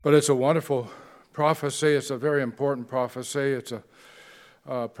But it's a wonderful prophecy. It's a very important prophecy. It's a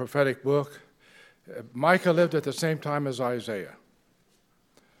prophetic book. Micah lived at the same time as Isaiah,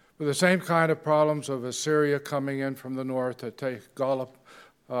 with the same kind of problems of Assyria coming in from the north to take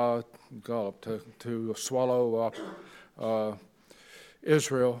to swallow up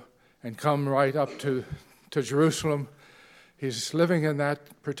Israel and come right up to Jerusalem. He's living in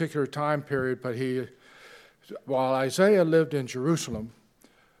that particular time period, but while Isaiah lived in Jerusalem,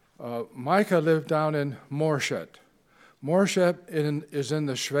 Micah lived down in Morshet. Morshet is in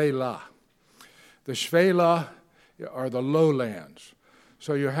the Shvelah. The Shvelah are the lowlands.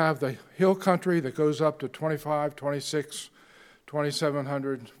 So you have the hill country that goes up to 25, 26,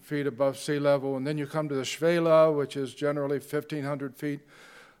 2,700 feet above sea level, and then you come to the Shvelah, which is generally 1,500 feet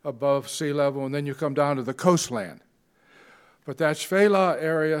above sea level, and then you come down to the coastland. But that Shvelah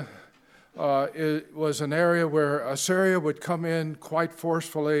area was an area where Assyria would come in quite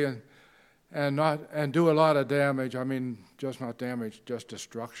forcefully and do a lot of damage. I mean, just not damage, just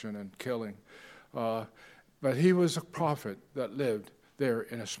destruction and killing. But he was a prophet that lived there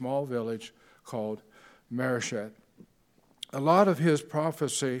in a small village called Morshet. A lot of his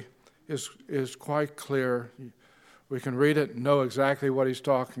prophecy is quite clear. We can read it and know exactly what he's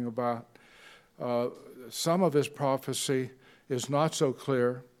talking about. Some of his prophecy is not so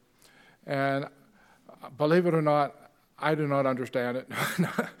clear, and believe it or not, I do not understand it.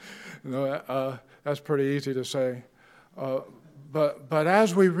 That's pretty easy to say. But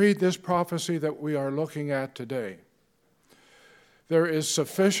as we read this prophecy that we are looking at today, there is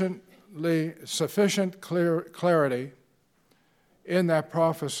sufficient clarity in that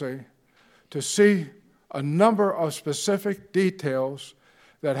prophecy to see a number of specific details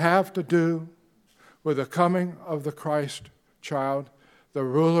that have to do with the coming of the Christ child, the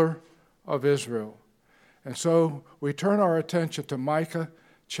ruler of Israel. And so we turn our attention to Micah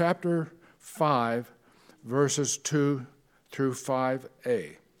chapter 5, verses 2 through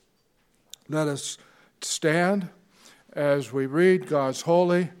 5a. Let us stand as we read God's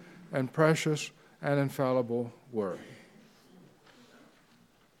holy and precious and infallible word.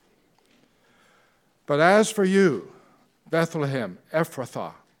 But as for you, Bethlehem,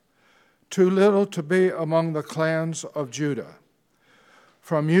 Ephrathah, too little to be among the clans of Judah,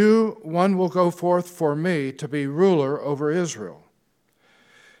 from you one will go forth for me to be ruler over Israel.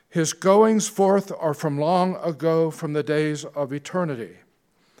 His goings forth are from long ago, from the days of eternity.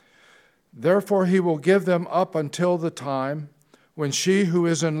 Therefore he will give them up until the time when she who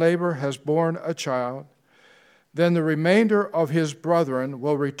is in labor has borne a child. Then the remainder of his brethren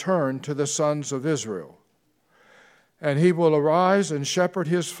will return to the sons of Israel. And he will arise and shepherd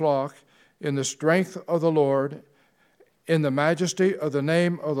his flock in the strength of the Lord, in the majesty of the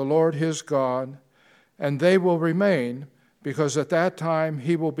name of the Lord his God, and they will remain, because at that time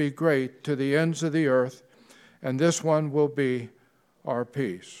he will be great to the ends of the earth, and this one will be our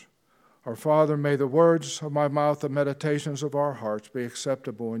peace. Our Father, may the words of my mouth, the meditations of our hearts be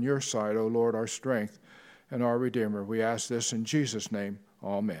acceptable in your sight, O Lord, our strength and our Redeemer. We ask this in Jesus' name.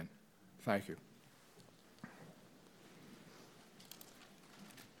 Amen. Thank you.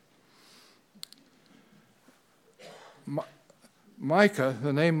 Micah,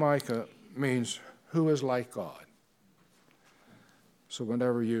 the name Micah, means who is like God. So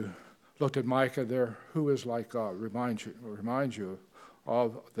whenever you looked at Micah there, who is like God, reminds you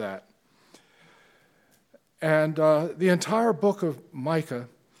of that. And the entire book of Micah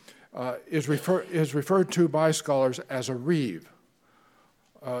is referred to by scholars as a reeve.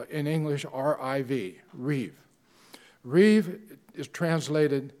 In English, R-I-V, reeve. Reeve is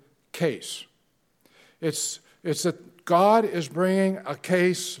translated case. It's that God is bringing a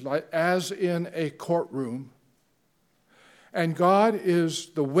case as in a courtroom, and God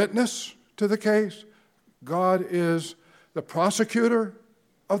is the witness to the case. God is the prosecutor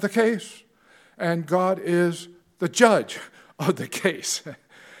of the case, and God is the judge of the case.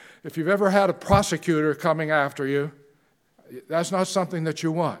 If you've ever had a prosecutor coming after you, that's not something that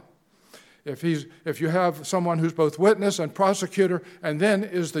you want. If you have someone who's both witness and prosecutor and then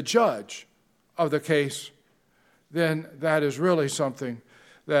is the judge of the case, then that is really something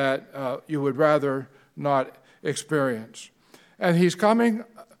that you would rather not experience. And he's coming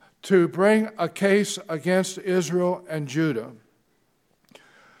to bring a case against Israel and Judah.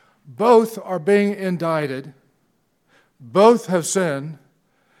 Both are being indicted, both have sinned,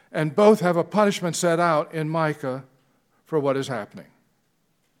 and both have a punishment set out in Micah for what is happening.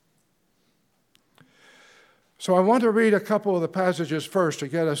 So I want to read a couple of the passages first to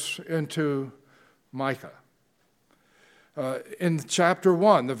get us into Micah. In chapter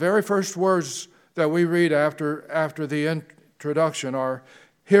 1, the very first words that we read after the introduction are,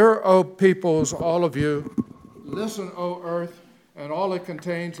 Hear, O peoples, all of you. Listen, O earth, and all it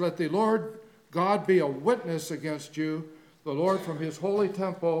contains. Let the Lord God be a witness against you, the Lord from his holy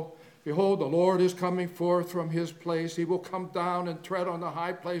temple. Behold, the Lord is coming forth from his place. He will come down and tread on the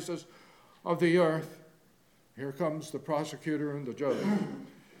high places of the earth. Here comes the prosecutor and the judge.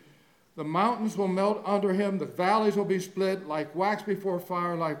 The mountains will melt under him. The valleys will be split like wax before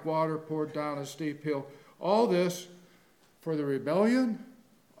fire, like water poured down a steep hill. All this for the rebellion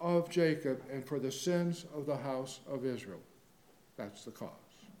of Jacob and for the sins of the house of Israel. That's the cause.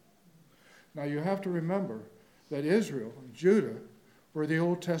 Now you have to remember that Israel and Judah were the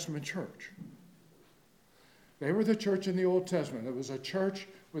Old Testament church. They were the church in the Old Testament. It was a church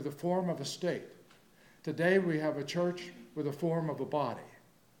with the form of a state. Today we have a church with the form of a body.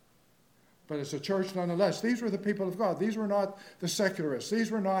 But it's a church nonetheless. These were the people of God. These were not the secularists.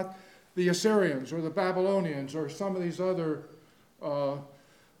 These were not the Assyrians or the Babylonians or some of these other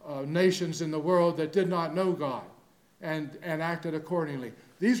nations in the world that did not know God and acted accordingly.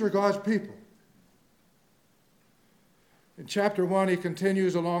 These were God's people. In chapter 1, he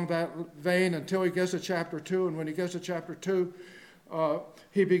continues along that vein until he gets to chapter 2. And when he gets to chapter 2,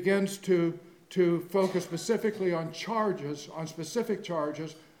 he begins to focus specifically on specific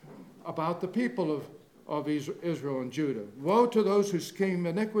charges about the people of Israel and Judah. Woe to those who scheme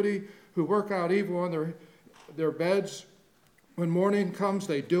iniquity, who work out evil on their beds. When morning comes,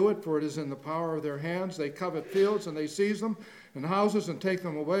 they do it, for it is in the power of their hands. They covet fields, and they seize them, and houses, and take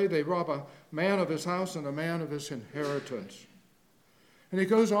them away. They rob a man of his house and a man of his inheritance. And he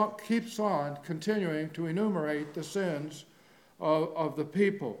goes on, keeps on, continuing to enumerate the sins of the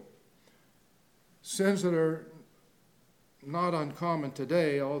people. Sins that are not uncommon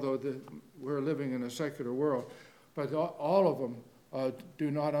today, although we're living in a secular world. But all of them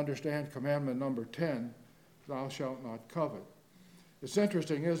do not understand commandment number 10, thou shalt not covet. It's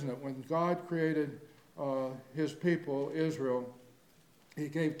interesting, isn't it? When God created his people, Israel, he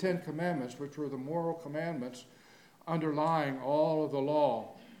gave 10 commandments, which were the moral commandments underlying all of the law.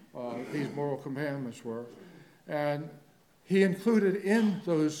 These moral commandments were. And he included in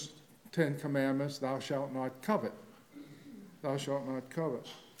those 10 commandments, thou shalt not covet. Thou shalt not covet.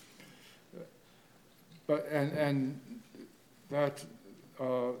 But and that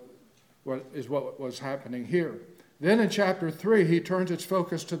what was happening here. Then in chapter 3, he turns its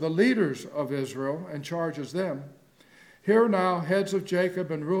focus to the leaders of Israel and charges them. Hear now, heads of Jacob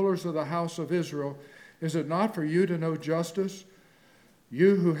and rulers of the house of Israel, is it not for you to know justice?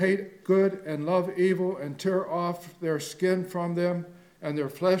 You who hate good and love evil and tear off their skin from them and their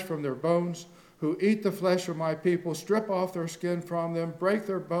flesh from their bones, who eat the flesh of my people, strip off their skin from them, break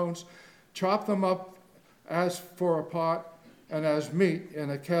their bones, chop them up as for a pot and as meat in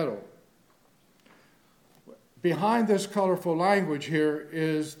a kettle. Behind this colorful language here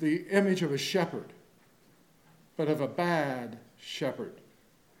is the image of a shepherd, but of a bad shepherd.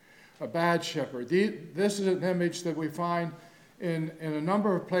 A bad shepherd. This is an image that we find in a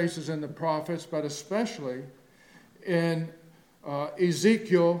number of places in the prophets, but especially in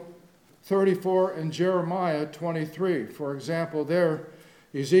Ezekiel 34 and Jeremiah 23. For example, there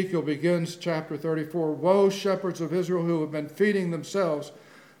Ezekiel begins chapter 34, woe, shepherds of Israel who have been feeding themselves,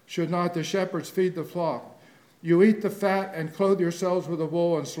 should not the shepherds feed the flock? You eat the fat and clothe yourselves with the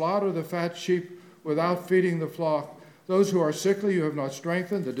wool and slaughter the fat sheep without feeding the flock. Those who are sickly you have not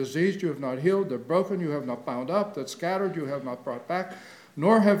strengthened, the diseased you have not healed, the broken you have not bound up, the scattered you have not brought back,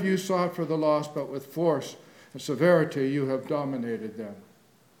 nor have you sought for the lost, but with force and severity you have dominated them.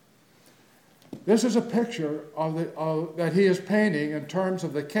 This is a picture that he is painting in terms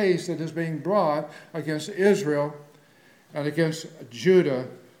of the case that is being brought against Israel and against Judah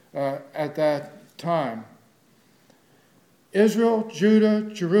at that time. Israel, Judah,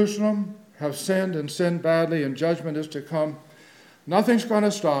 Jerusalem have sinned and sinned badly, and judgment is to come. Nothing's going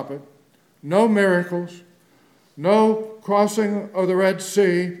to stop it. No miracles, no crossing of the Red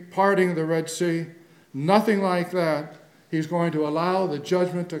Sea, parting of the Red Sea, nothing like that. He's going to allow the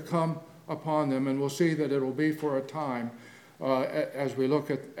judgment to come upon them, and we'll see that it will be for a time as we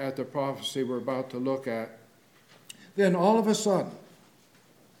look at the prophecy we're about to look at. Then all of a sudden,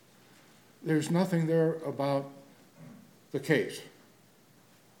 there's nothing there about the case.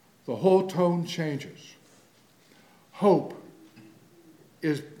 The whole tone changes. Hope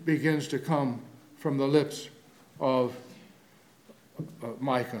begins to come from the lips of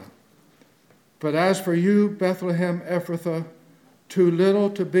Micah. But as for you, Bethlehem Ephrathah, too little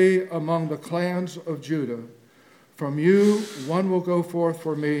to be among the clans of Judah, from you one will go forth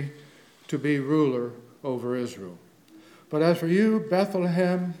for me to be ruler over Israel. But as for you,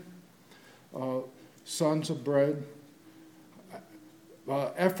 Bethlehem, sons of bread,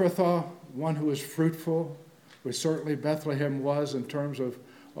 Ephrathah, one who is fruitful, which certainly Bethlehem was in terms of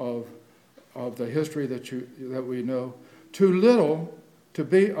the history that we know. Too little to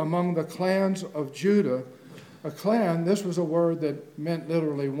be among the clans of Judah. A clan, this was a word that meant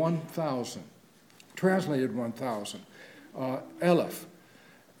literally 1,000, translated 1,000, Eleph.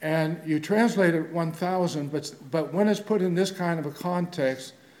 And you translate it 1,000, but when it's put in this kind of a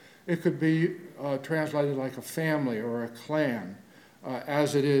context, it could be translated like a family or a clan,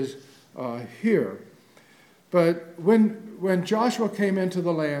 as it is here. But when Joshua came into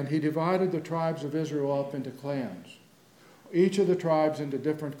the land, he divided the tribes of Israel up into clans, each of the tribes into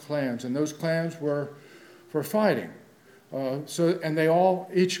different clans, and those clans were for fighting.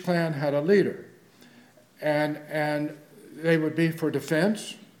 Each clan had a leader, and they would be for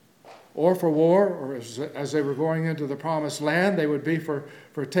defense, or for war, or as they were going into the promised land, they would be for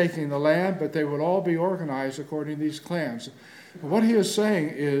taking the land, but they would all be organized according to these clans. What he is saying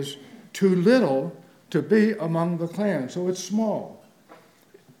is too little to be among the clans. So it's small,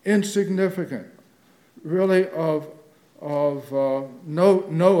 insignificant, really of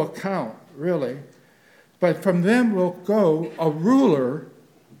no account, really. But from them will go a ruler,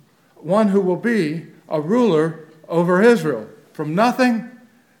 one who will be a ruler over Israel. From nothing,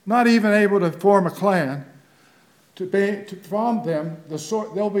 not even able to form a clan, from them,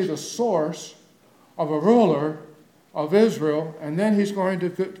 they'll be the source of a ruler of Israel, and then he's going to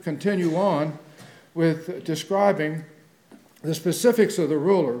continue on with describing the specifics of the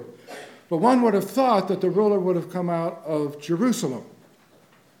ruler. But one would have thought that the ruler would have come out of Jerusalem.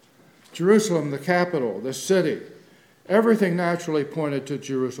 Jerusalem, the capital, the city. Everything naturally pointed to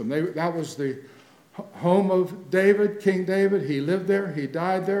Jerusalem. That was the home of David, King David. He lived there. He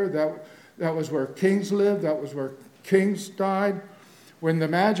died there. That was where kings lived. That was where kings died. When the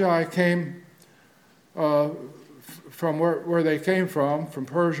Magi came from where they came from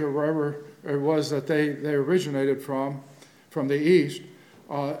Persia, wherever it was that they originated from the east,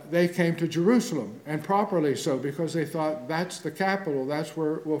 they came to Jerusalem, and properly so, because they thought that's the capital, that's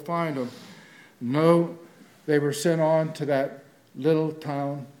where we'll find them. No, they were sent on to that little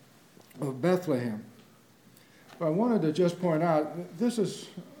town of Bethlehem. But I wanted to just point out, this is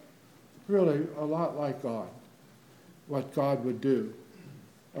really a lot like God, what God would do.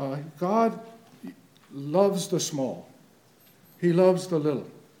 God loves the small. He loves the little.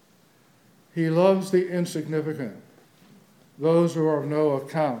 He loves the insignificant, those who are of no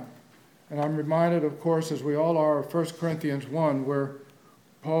account. And I'm reminded, of course, as we all are, of 1 Corinthians 1, where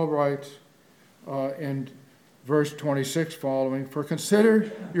Paul writes in verse 26 following, "For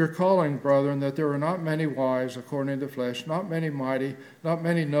consider your calling, brethren, that there are not many wise according to the flesh, not many mighty, not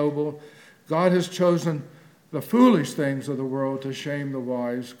many noble. God has chosen the foolish things of the world to shame the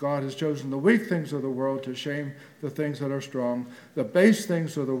wise. God has chosen the weak things of the world to shame the things that are strong. The base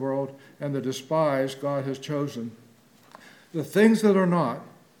things of the world and the despised God has chosen. The things that are not,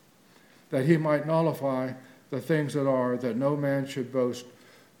 that he might nullify the things that are, that no man should boast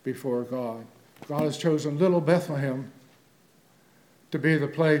before God." God has chosen little Bethlehem to be the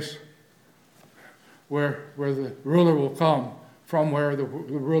place where the ruler will come, from where the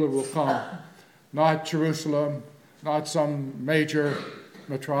ruler will come. Not Jerusalem, not some major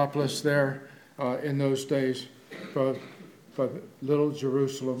metropolis there in those days, but little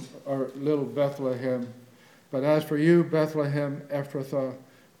Jerusalem, or little Bethlehem. "But as for you, Bethlehem Ephrathah,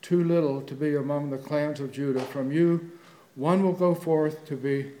 too little to be among the clans of Judah, from you one will go forth to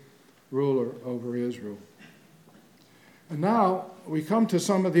be ruler over Israel." And now we come to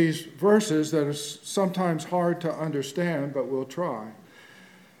some of these verses that are sometimes hard to understand, but we'll try.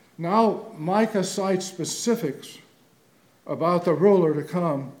 Now Micah cites specifics about the ruler to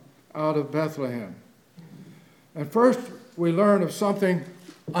come out of Bethlehem. And first we learn of something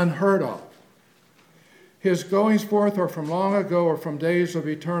unheard of. His goings forth are from long ago, or from days of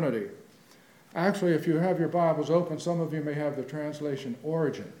eternity. Actually, if you have your Bibles open, some of you may have the translation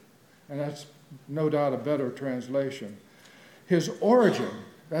origin, and that's no doubt a better translation. His origin,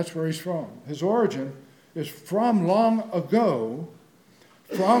 that's where he's from. His origin is from long ago,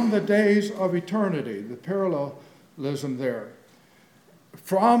 from the days of eternity, the parallelism there.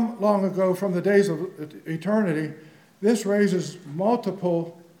 From long ago, from the days of eternity, this raises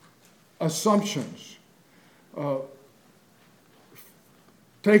multiple assumptions.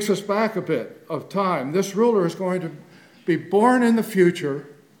 Takes us back a bit of time. This ruler is going to be born in the future,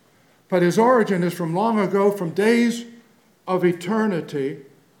 but his origin is from long ago, from days of eternity.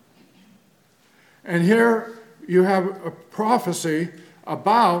 And here you have a prophecy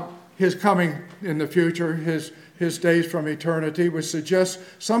about his coming in the future, his days from eternity, which suggests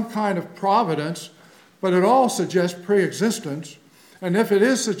some kind of providence, but it all suggests pre-existence. And if it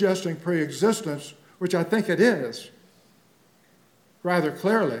is suggesting pre-existence, which I think it is, rather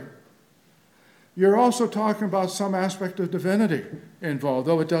clearly, you're also talking about some aspect of divinity involved,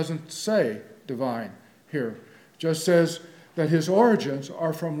 though it doesn't say divine here. It just says that his origins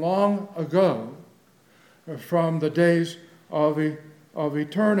are from long ago, from the days of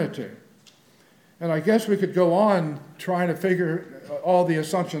eternity. And I guess we could go on trying to figure all the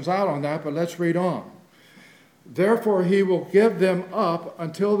assumptions out on that, but let's read on. Therefore he will give them up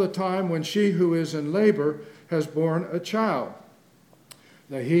until the time when she who is in labor has borne a child.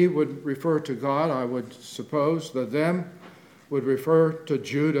 The he would refer to God, I would suppose. The them would refer to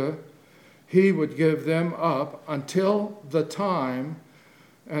Judah. He would give them up until the time,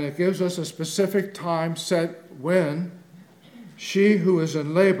 and it gives us a specific time set when she who is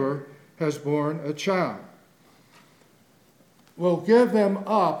in labor has borne a child. Well, give them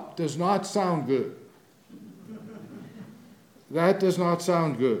up does not sound good. That does not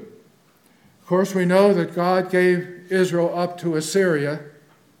sound good. Of course, we know that God gave Israel up to Assyria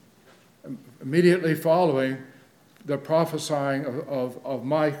immediately following the prophesying of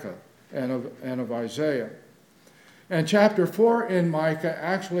Micah and of Isaiah. And chapter 4 in Micah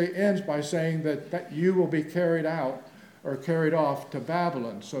actually ends by saying that you will be carried out or carried off to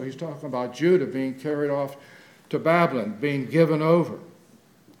Babylon. So he's talking about Judah being carried off to Babylon, being given over.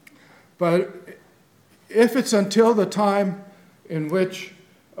 But if it's until the time in which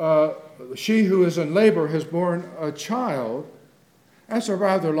she who is in labor has borne a child, that's a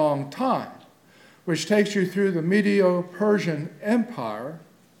rather long time, which takes you through the Medo-Persian Empire,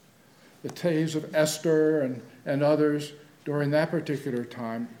 the days of Esther and others during that particular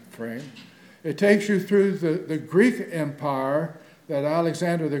time frame. It takes you through the Greek Empire that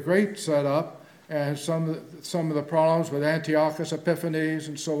Alexander the Great set up, and some of the problems with Antiochus Epiphanes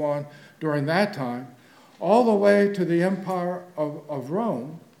and so on during that time, all the way to the Empire of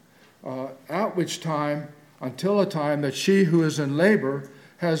Rome, at which time, until a time that she who is in labor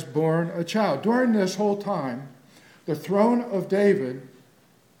has borne a child. During this whole time, the throne of David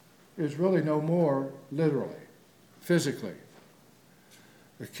is really no more literally, physically.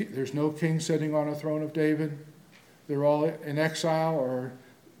 There's no king sitting on a throne of David. They're all in exile, or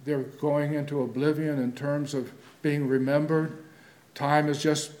they're going into oblivion in terms of being remembered. Time is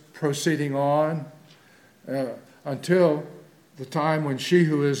just proceeding on until the time when she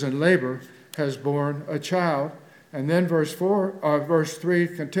who is in labor has borne a child. And then verse 3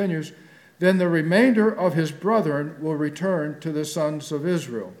 continues, then the remainder of his brethren will return to the sons of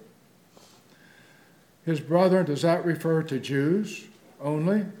Israel. His brethren, does that refer to Jews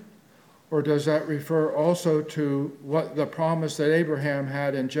only? Or does that refer also to what the promise that Abraham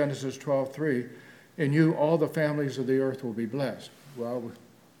had in Genesis 12:3? In you all the families of the earth will be blessed. Well,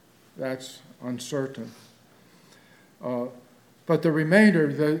 that's uncertain. But the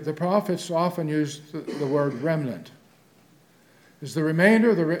remainder, the prophets often use the word remnant. Is the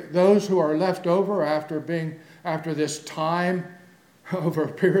remainder those who are left over after this time over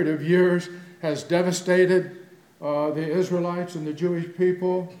a period of years has devastated the Israelites and the Jewish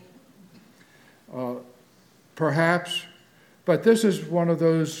people? Perhaps. But this is one of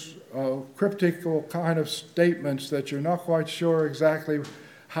those cryptical kind of statements that you're not quite sure exactly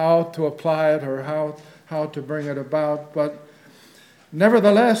how to apply it or how to bring it about. But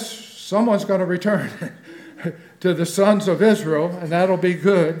nevertheless, someone's going to return to the sons of Israel, and that'll be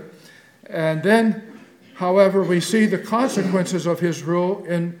good. And then, however, we see the consequences of his rule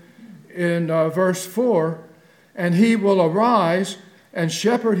in verse 4, and he will arise and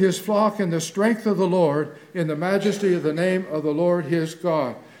shepherd his flock in the strength of the Lord, in the majesty of the name of the Lord his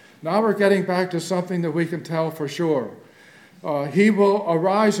God. Now we're getting back to something that we can tell for sure. He will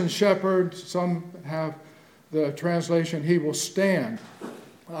arise and shepherd. Some have the translation, he will stand.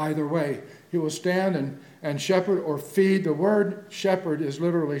 Either way, he will stand and shepherd or feed. The word shepherd is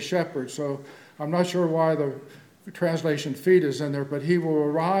literally shepherd, so I'm not sure why the translation feed is in there, but he will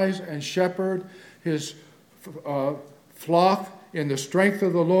arise and shepherd his flock in the strength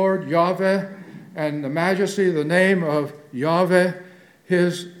of the Lord, Yahweh, and the majesty of the name of Yahweh,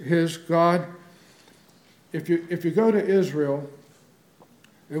 his God. If you go to Israel,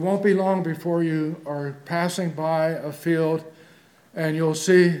 it won't be long before you are passing by a field and you'll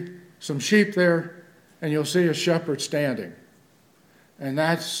see some sheep there and you'll see a shepherd standing. And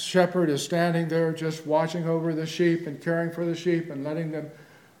that shepherd is standing there just watching over the sheep and caring for the sheep and letting them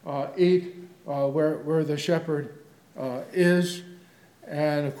eat where the shepherd is.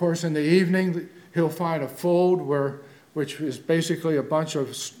 And of course in the evening he'll find a fold which is basically a bunch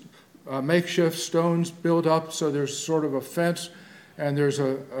of makeshift stones built up, so there's sort of a fence, and there's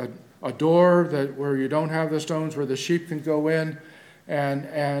a door where you don't have the stones, where the sheep can go in,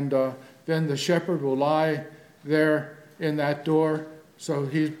 and then the shepherd will lie there in that door. So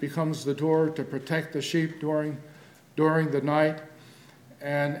he becomes the door to protect the sheep during the night.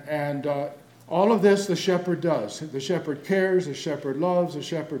 And all of this the shepherd does. The shepherd cares, the shepherd loves, the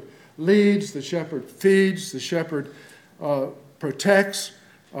shepherd leads, the shepherd feeds, the shepherd protects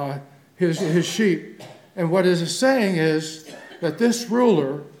his sheep. And what it is saying is that this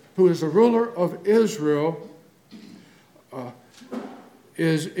ruler, who is the ruler of Israel,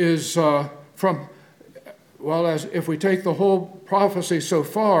 is from, well, as if we take the whole prophecy so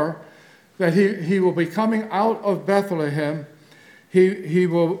far, that he will be coming out of Bethlehem.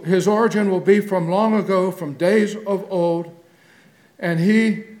 His origin will be from long ago, from days of old, and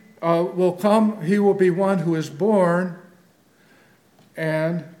he will come. He will be one who is born,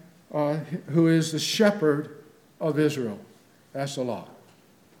 and who is the shepherd of Israel. That's a lot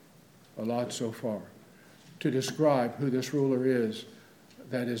so far, to describe who this ruler is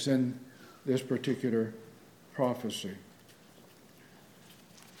that is in this particular prophecy.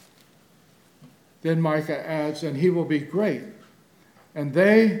 Then Micah adds, and he will be great, and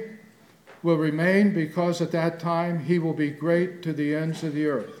they will remain, because at that time he will be great to the ends of the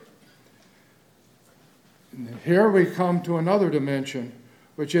earth. And here we come to another dimension,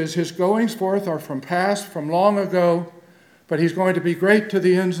 which is his goings forth are from past, from long ago, but he's going to be great to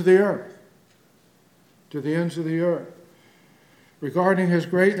the ends of the earth. To the ends of the earth. Regarding his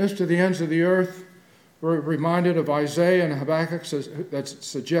greatness to the ends of the earth, we're reminded of Isaiah and Habakkuk that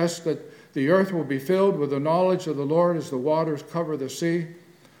suggests that the earth will be filled with the knowledge of the Lord as the waters cover the sea.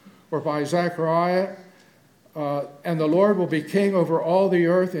 Or by Zechariah, and the Lord will be king over all the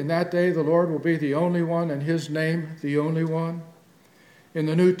earth. In that day the Lord will be the only one, and his name the only one. In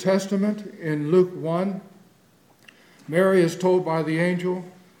the New Testament, in Luke 1, Mary is told by the angel,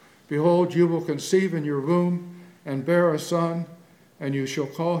 behold, you will conceive in your womb and bear a son, and you shall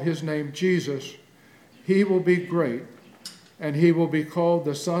call his name Jesus. He will be great, and he will be called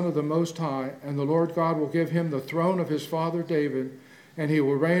the Son of the Most High, and the Lord God will give him the throne of his father David, and he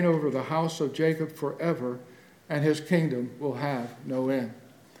will reign over the house of Jacob forever, and his kingdom will have no end.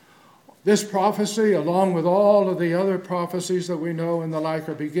 This prophecy, along with all of the other prophecies that we know and the like,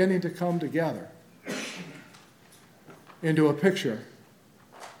 are beginning to come together into a picture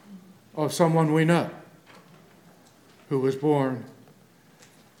of someone we know who was born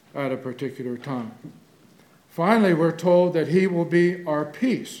at a particular time. Finally, we're told that he will be our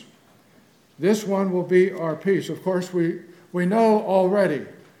peace. This one will be our peace. Of course, we know already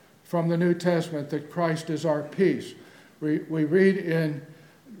from the New Testament that Christ is our peace. We read in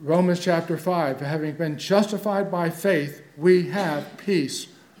Romans chapter 5, having been justified by faith, we have peace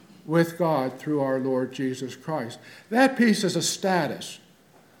with God through our Lord Jesus Christ. That peace is a status.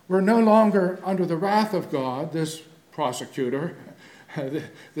 We're no longer under the wrath of God, this prosecutor,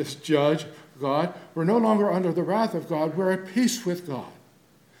 this judge, God. We're no longer under the wrath of God. We're at peace with God.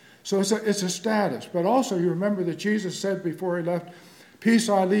 So it's a status. But also you remember that Jesus said before he left, peace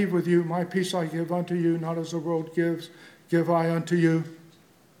I leave with you, my peace I give unto you, not as the world gives, give I unto you.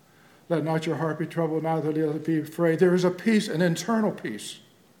 Let not your heart be troubled, neither let it be afraid. There is a peace, an internal peace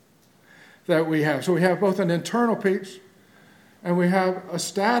that we have. So we have both an internal peace and we have a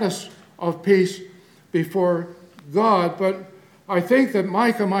status of peace before God. But I think that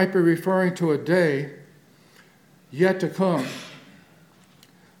Micah might be referring to a day yet to come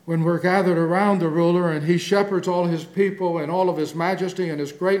when we're gathered around the ruler and he shepherds all his people and all of his majesty and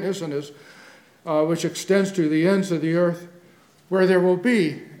his greatness and his which extends to the ends of the earth, where there will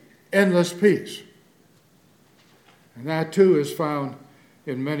be endless peace. And that too is found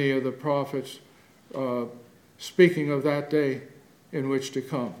in many of the prophets speaking of that day in which to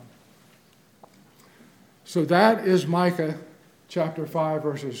come. So that is Micah chapter 5,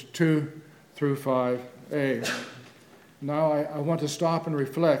 verses 2 through 5a. Now I want to stop and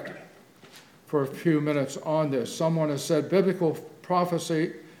reflect for a few minutes on this. Someone has said biblical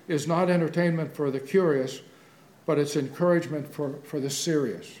prophecy is not entertainment for the curious, but it's encouragement for the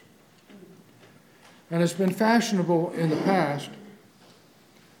serious. And it's been fashionable in the past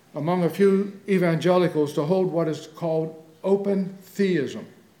among a few evangelicals to hold what is called open theism,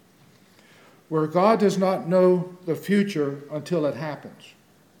 where God does not know the future until it happens.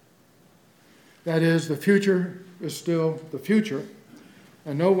 That is, the future is still the future,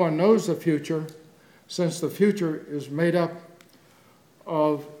 and no one knows the future, since the future is made up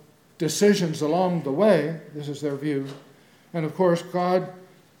of decisions along the way. This is their view. And of course, God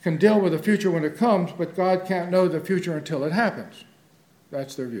can deal with the future when it comes, but God can't know the future until it happens.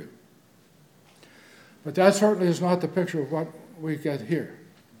 That's their view. But that certainly is not the picture of what we get here.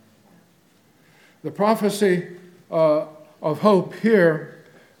 The prophecy of hope here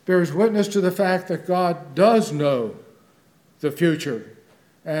bears witness to the fact that God does know the future,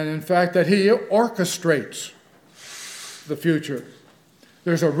 and in fact that he orchestrates the future.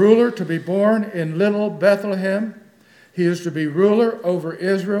 There's a ruler to be born in little Bethlehem. He is to be ruler over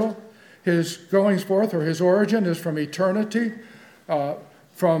Israel. His goings forth, or his origin, is from eternity,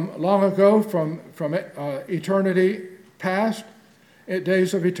 from long ago, from eternity past,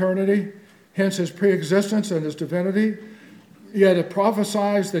 days of eternity, hence his preexistence and his divinity. Yet it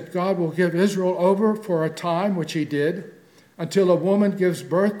prophesies that God will give Israel over for a time, which he did, until a woman gives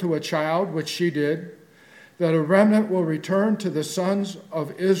birth to a child, which she did, that a remnant will return to the sons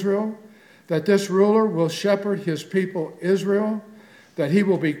of Israel, that this ruler will shepherd his people Israel, that he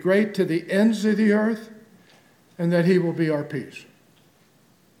will be great to the ends of the earth, and that he will be our peace.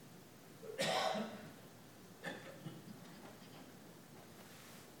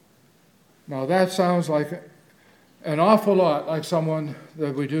 Now that sounds like an awful lot like someone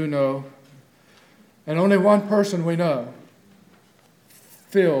that we do know, and only one person we know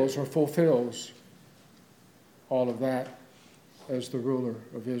fills or fulfills all of that as the ruler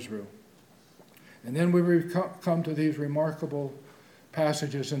of Israel. And then we come to these remarkable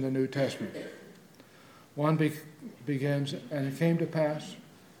passages in the New Testament. One begins, and it came to pass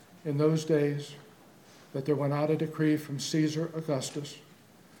in those days that there went out a decree from Caesar Augustus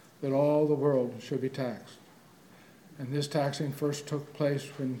that all the world should be taxed. And this taxing first took place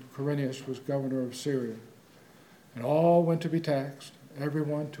when Quirinius was governor of Syria. And all went to be taxed,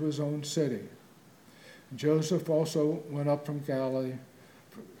 everyone to his own city. And Joseph also went up from Galilee,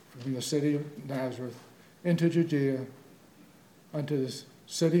 from the city of Nazareth, into Judea, unto the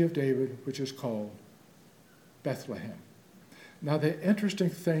city of David, which is called Bethlehem. Now the interesting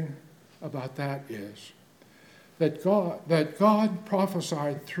thing about that is that God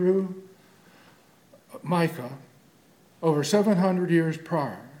prophesied through Micah over 700 years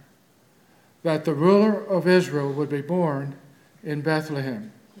prior that the ruler of Israel would be born in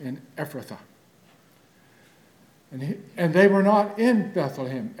Bethlehem, in Ephrathah. And they were not in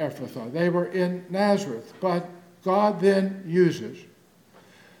Bethlehem, Ephrathah. They were in Nazareth. But God then uses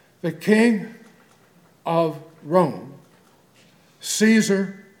the king of Rome,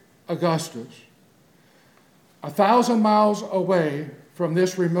 Caesar Augustus, 1,000 miles away from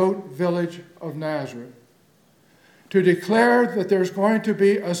this remote village of Nazareth, to declare that there's going to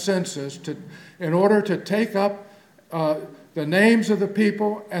be a census in order to take up the names of the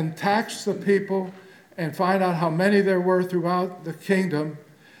people and tax the people and find out how many there were throughout the kingdom,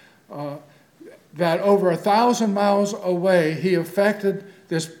 that over 1,000 miles away he affected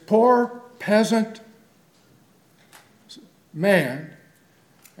this poor peasant man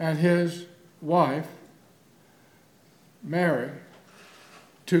and his wife, Mary,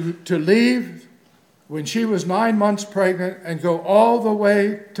 to leave when she was 9 months pregnant and go all the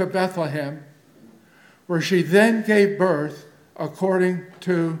way to Bethlehem, where she then gave birth according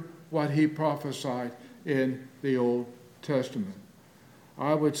to what he prophesied in the Old Testament.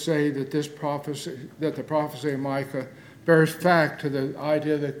 I would say that the prophecy of Micah bears fact to the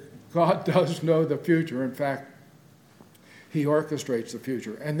idea that God does know the future. In fact, he orchestrates the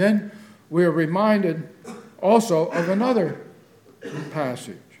future. And then we're reminded also of another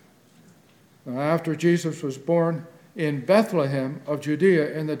passage. Now, after Jesus was born in Bethlehem of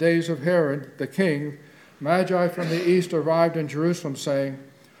Judea in the days of Herod the king, Magi from the east arrived in Jerusalem, saying,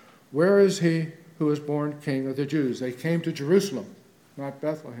 "Where is he who was born King of the Jews?" They came to Jerusalem, not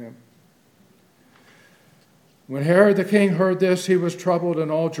Bethlehem. When Herod the king heard this, he was troubled,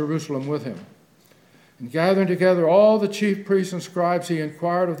 and all Jerusalem with him. And gathering together all the chief priests and scribes, he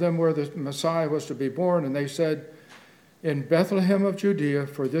inquired of them where the Messiah was to be born. And they said, "In Bethlehem of Judea,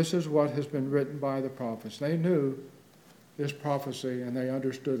 for this is what has been written by the prophets." They knew this prophecy, and they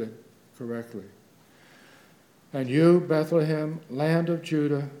understood it correctly. "And you, Bethlehem, land of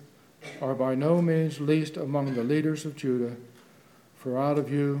Judah, are by no means least among the leaders of Judah, for out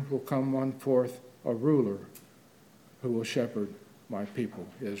of you will come one forth, a ruler, who will shepherd my people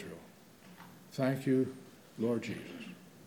Israel." Thank you, Lord Jesus.